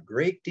craft a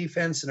great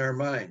defense in our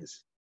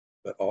minds,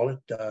 but all it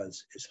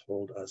does is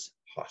hold us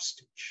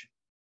hostage.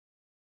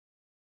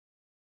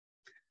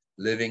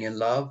 Living in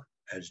love,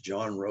 as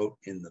John wrote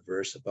in the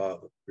verse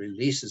above,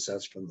 releases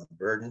us from the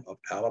burden of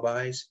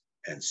alibis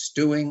and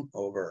stewing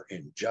over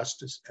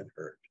injustice and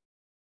hurt.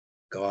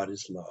 God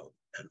is love,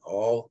 and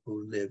all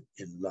who live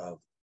in love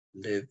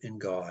live in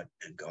God,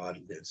 and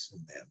God lives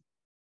in them.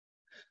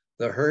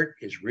 The hurt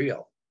is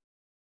real,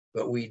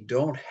 but we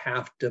don't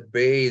have to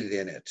bathe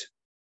in it.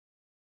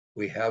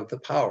 We have the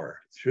power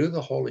through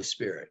the Holy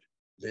Spirit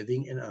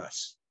living in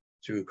us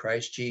through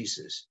Christ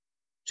Jesus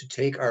to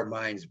take our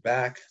minds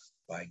back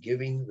by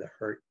giving the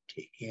hurt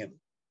to him.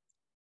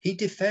 He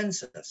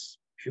defends us,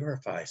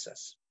 purifies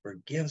us,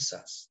 forgives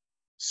us,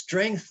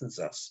 strengthens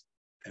us,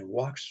 and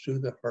walks through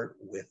the hurt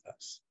with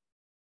us.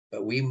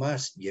 But we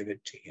must give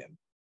it to him.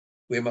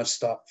 We must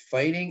stop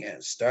fighting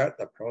and start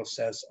the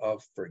process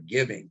of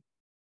forgiving,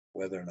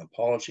 whether an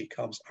apology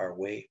comes our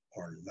way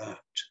or not.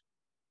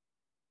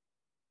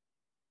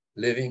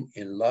 Living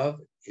in love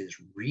is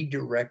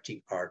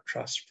redirecting our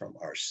trust from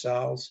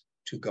ourselves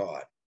to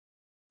God,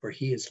 for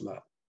he is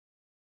love.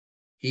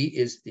 He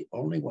is the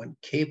only one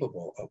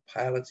capable of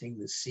piloting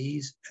the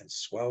seas and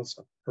swells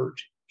of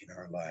hurt in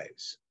our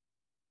lives.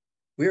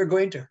 We are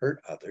going to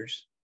hurt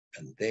others,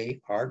 and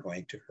they are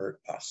going to hurt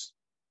us.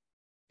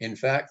 In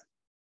fact,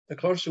 the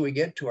closer we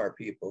get to our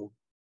people,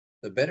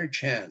 the better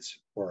chance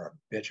for a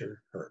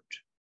bitter hurt.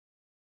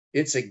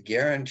 It's a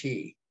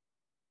guarantee.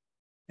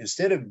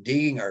 Instead of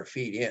digging our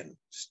feet in,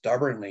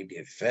 stubbornly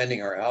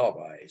defending our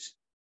alibis,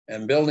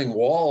 and building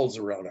walls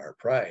around our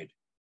pride,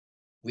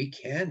 we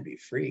can be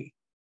free.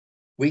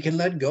 We can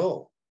let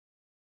go,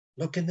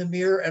 look in the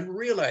mirror, and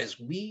realize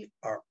we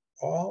are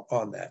all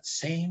on that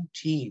same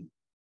team,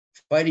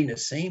 fighting the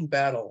same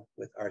battle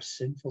with our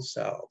sinful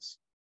selves,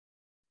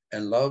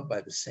 and loved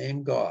by the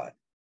same God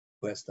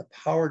who has the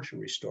power to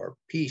restore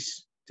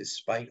peace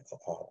despite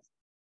all.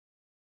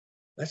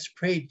 Let's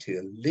pray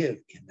to live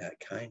in that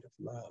kind of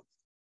love.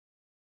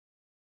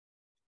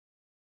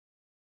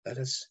 Let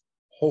us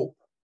hope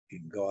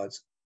in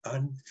God's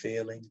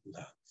unfailing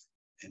love.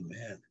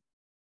 Amen.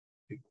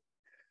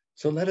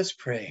 So let us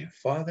pray.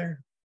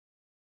 Father,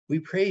 we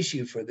praise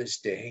you for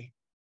this day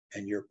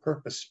and your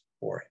purpose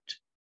for it.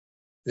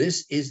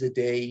 This is the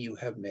day you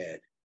have made,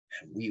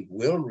 and we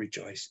will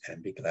rejoice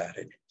and be glad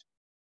in it.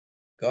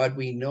 God,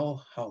 we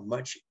know how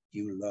much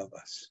you love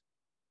us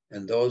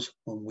and those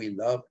whom we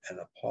love and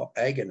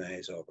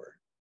agonize over.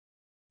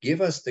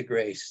 Give us the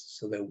grace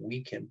so that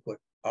we can put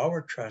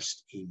our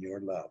trust in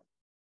your love.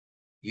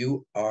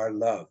 You are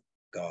love,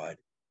 God,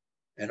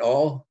 and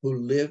all who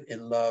live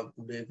in love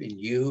live in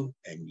you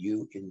and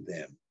you in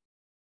them.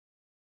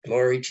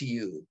 Glory to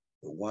you,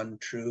 the one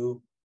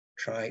true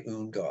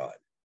triune God,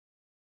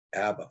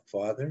 Abba,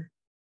 Father,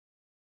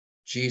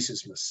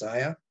 Jesus,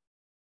 Messiah,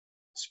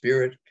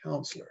 Spirit,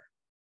 Counselor.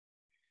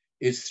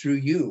 It's through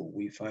you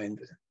we find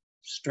the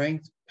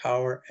strength,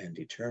 power, and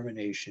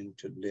determination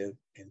to live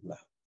in love.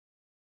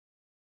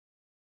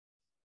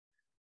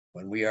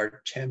 When we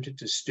are tempted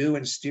to stew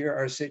and steer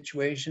our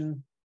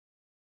situation,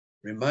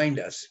 remind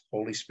us,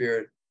 Holy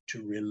Spirit,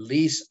 to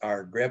release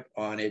our grip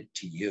on it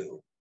to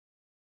you.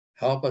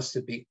 Help us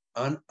to be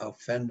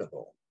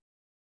unoffendable,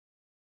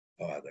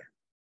 Father.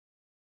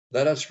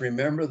 Let us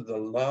remember the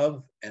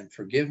love and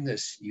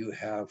forgiveness you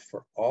have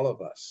for all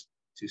of us,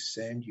 to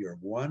send your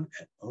one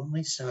and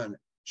only Son,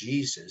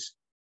 Jesus,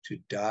 to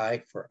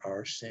die for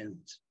our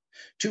sins,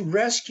 to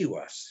rescue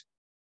us.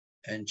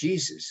 And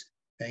Jesus,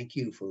 thank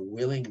you for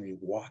willingly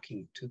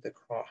walking to the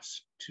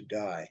cross to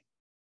die,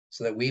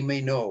 so that we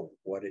may know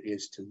what it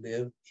is to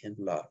live in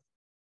love,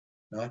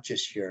 not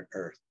just here on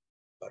earth,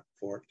 but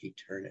for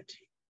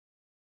eternity.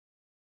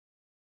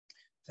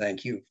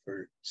 Thank you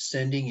for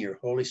sending your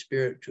Holy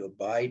Spirit to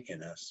abide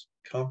in us,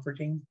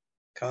 comforting,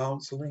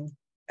 counseling,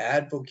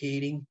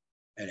 advocating,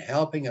 and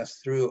helping us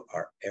through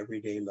our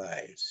everyday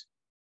lives.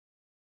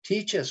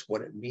 Teach us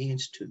what it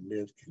means to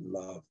live in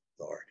love,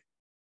 Lord.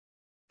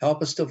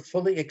 Help us to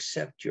fully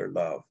accept your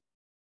love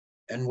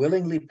and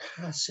willingly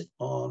pass it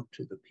on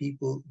to the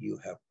people you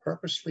have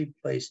purposely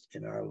placed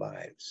in our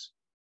lives.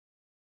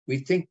 We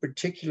think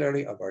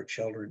particularly of our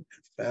children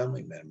and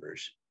family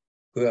members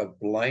who have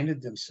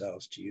blinded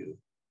themselves to you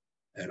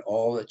and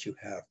all that you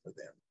have for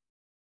them.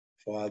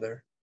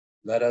 Father,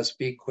 let us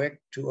be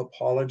quick to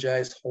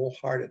apologize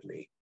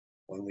wholeheartedly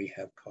when we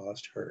have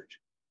caused hurt.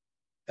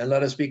 And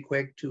let us be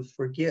quick to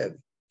forgive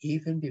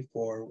even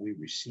before we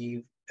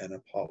receive an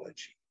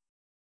apology.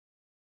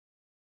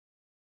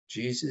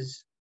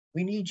 Jesus,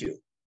 we need you.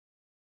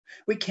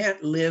 We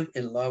can't live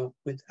in love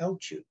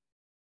without you.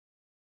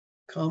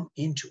 Come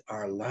into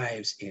our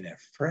lives in a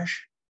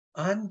fresh,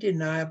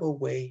 undeniable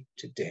way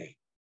today.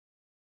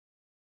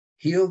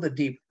 Heal the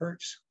deep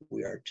hurts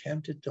we are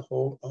tempted to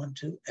hold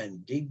onto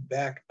and dig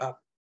back up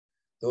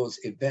those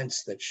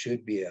events that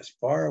should be as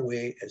far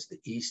away as the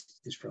east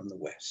is from the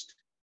west.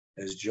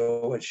 As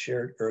Joe had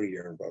shared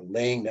earlier about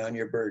laying down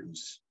your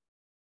burdens.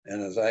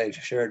 And as I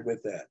shared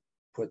with that,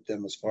 put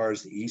them as far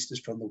as the east is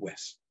from the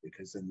west,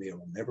 because then they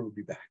will never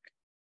be back.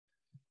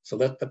 So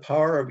let the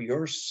power of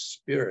your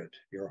Spirit,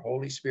 your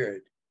Holy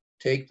Spirit,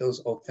 take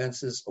those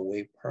offenses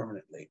away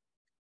permanently.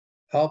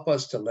 Help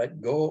us to let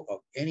go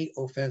of any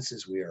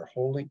offenses we are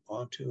holding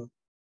onto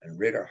and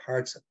rid our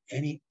hearts of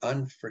any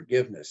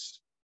unforgiveness,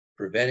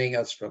 preventing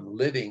us from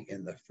living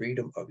in the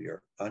freedom of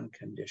your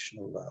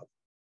unconditional love.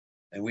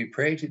 And we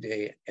pray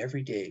today and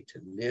every day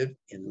to live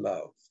in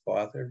love.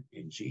 Father,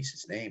 in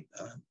Jesus' name,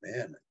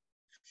 amen.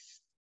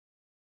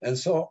 And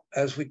so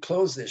as we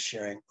close this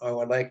sharing, I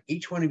would like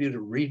each one of you to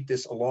read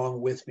this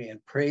along with me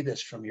and pray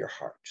this from your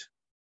heart.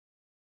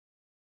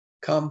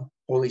 Come,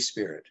 Holy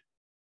Spirit,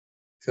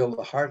 fill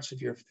the hearts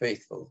of your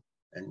faithful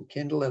and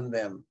kindle in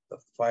them the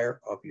fire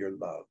of your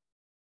love.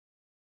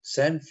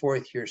 Send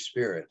forth your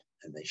Spirit,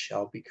 and they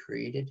shall be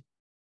created,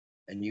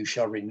 and you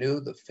shall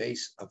renew the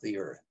face of the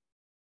earth.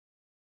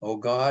 O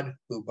God,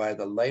 who by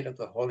the light of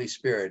the Holy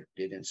Spirit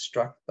did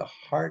instruct the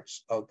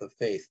hearts of the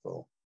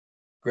faithful,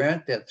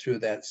 grant that through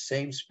that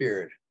same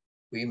Spirit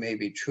we may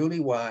be truly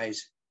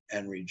wise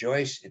and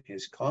rejoice in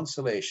his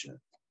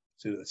consolation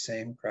through the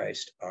same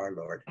Christ our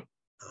Lord.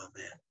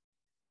 Amen.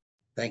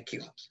 Thank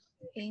you.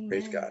 Amen.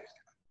 Praise God.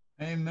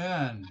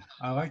 Amen.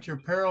 I liked your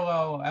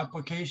parallel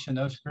application.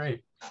 That was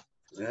great.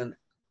 Amen.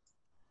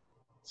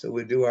 So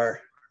we do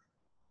our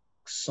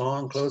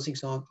song, closing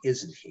song,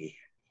 Isn't He?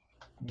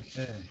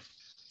 Okay.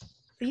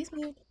 Please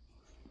mute.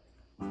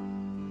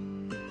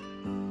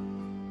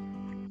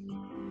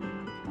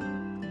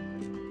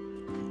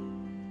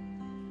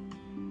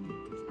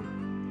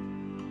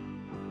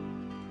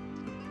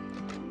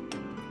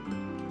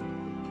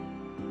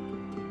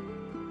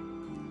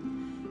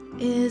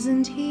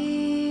 Isn't he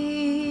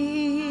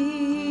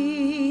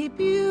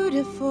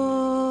beautiful?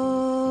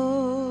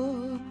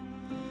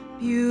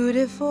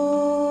 Beautiful,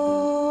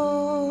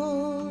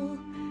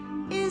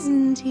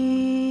 isn't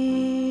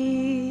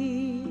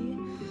he?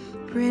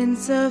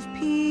 Prince of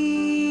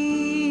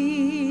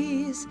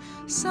Peace,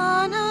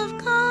 Son of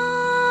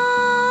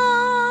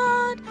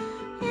God,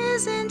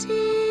 isn't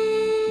he?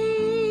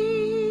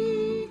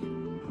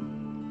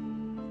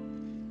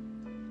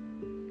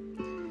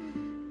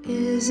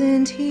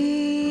 Isn't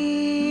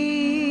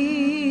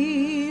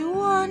he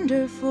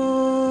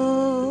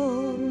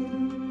wonderful?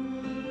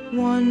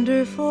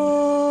 Wonderful,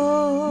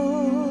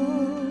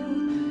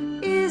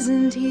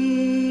 isn't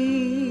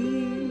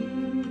he?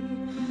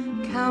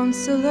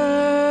 Counselor,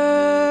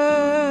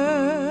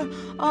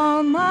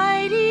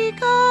 Almighty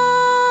God,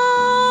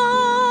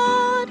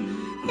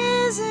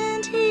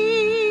 isn't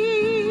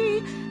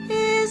he?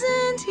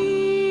 Isn't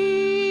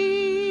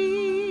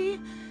he?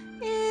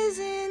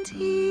 Isn't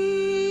he?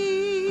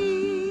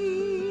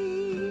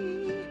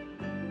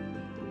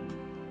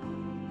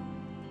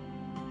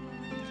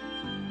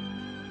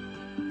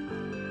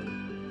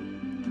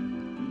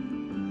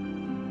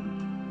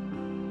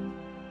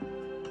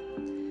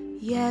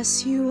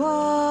 Yes, you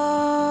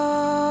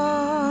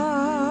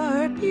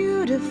are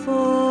beautiful,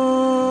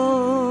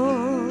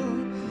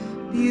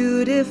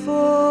 beautiful.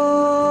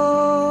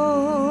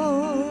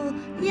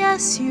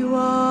 Yes, you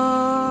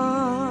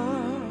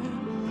are,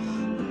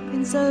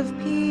 Prince of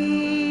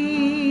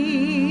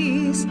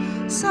Peace,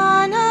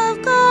 Son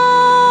of God.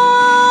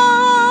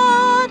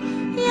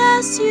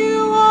 Yes,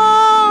 you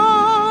are.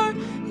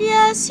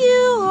 Yes,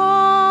 you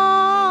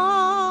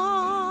are.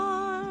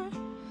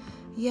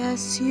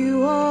 Yes,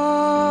 you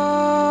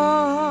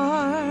are.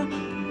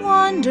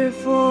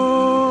 Wonderful,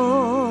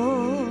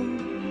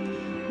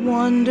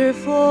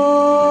 wonderful.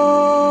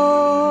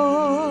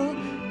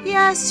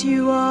 Yes,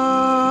 you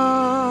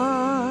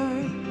are.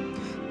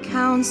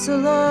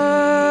 Counselor,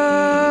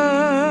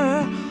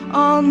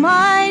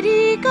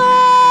 Almighty God.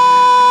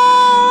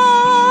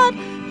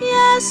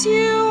 Yes,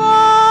 you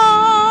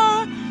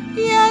are.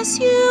 Yes,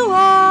 you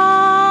are.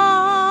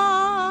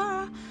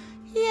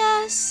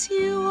 Yes,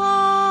 you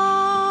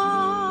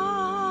are.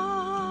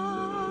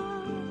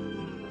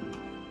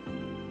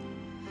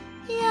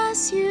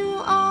 Yes,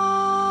 you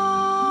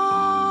are.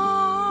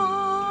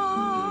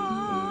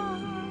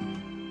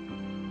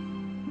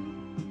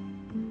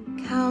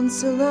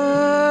 Counselor,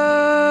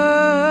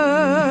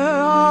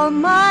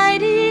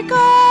 Almighty God.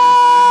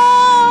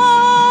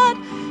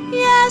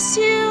 Yes,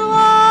 you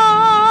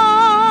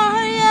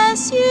are.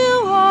 Yes,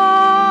 you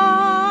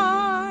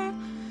are.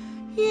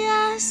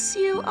 Yes,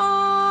 you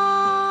are.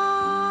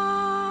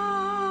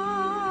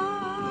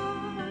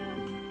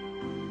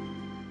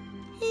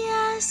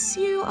 Yes,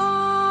 you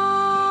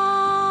are.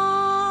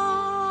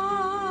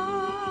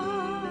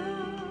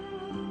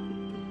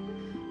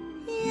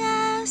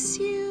 Yes,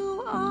 you